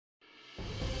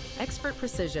Expert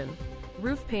precision.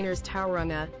 Roof painters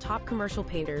Tauranga, top commercial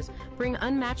painters, bring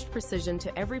unmatched precision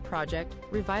to every project,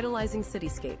 revitalizing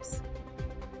cityscapes.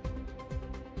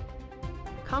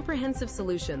 Comprehensive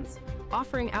solutions,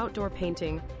 offering outdoor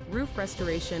painting, roof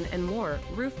restoration, and more.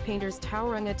 Roof painters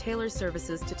Tauranga tailors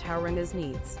services to Tauranga's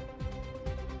needs.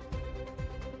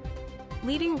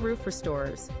 Leading roof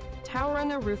restorers.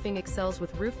 Tauranga Roofing excels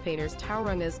with roof painters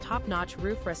Tauranga's top-notch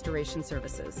roof restoration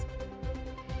services.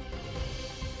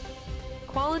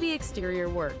 Quality exterior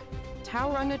work.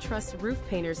 Tauranga trusts roof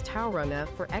painters Tauranga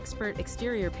for expert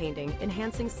exterior painting,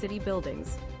 enhancing city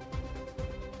buildings.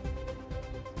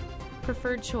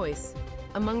 Preferred choice.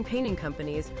 Among painting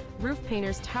companies, Roof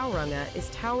Painters Tauranga is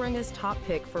Tauranga's top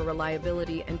pick for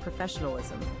reliability and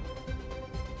professionalism.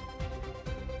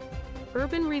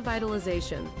 Urban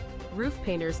revitalization. Roof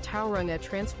Painters Tauranga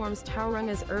transforms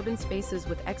Tauranga's urban spaces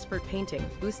with expert painting,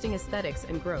 boosting aesthetics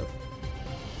and growth.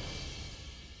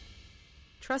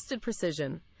 Trusted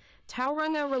precision.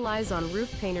 Tauranga relies on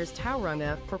Roof Painters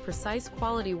Tauranga for precise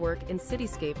quality work in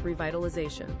cityscape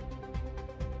revitalization.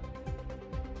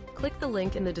 Click the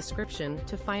link in the description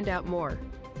to find out more.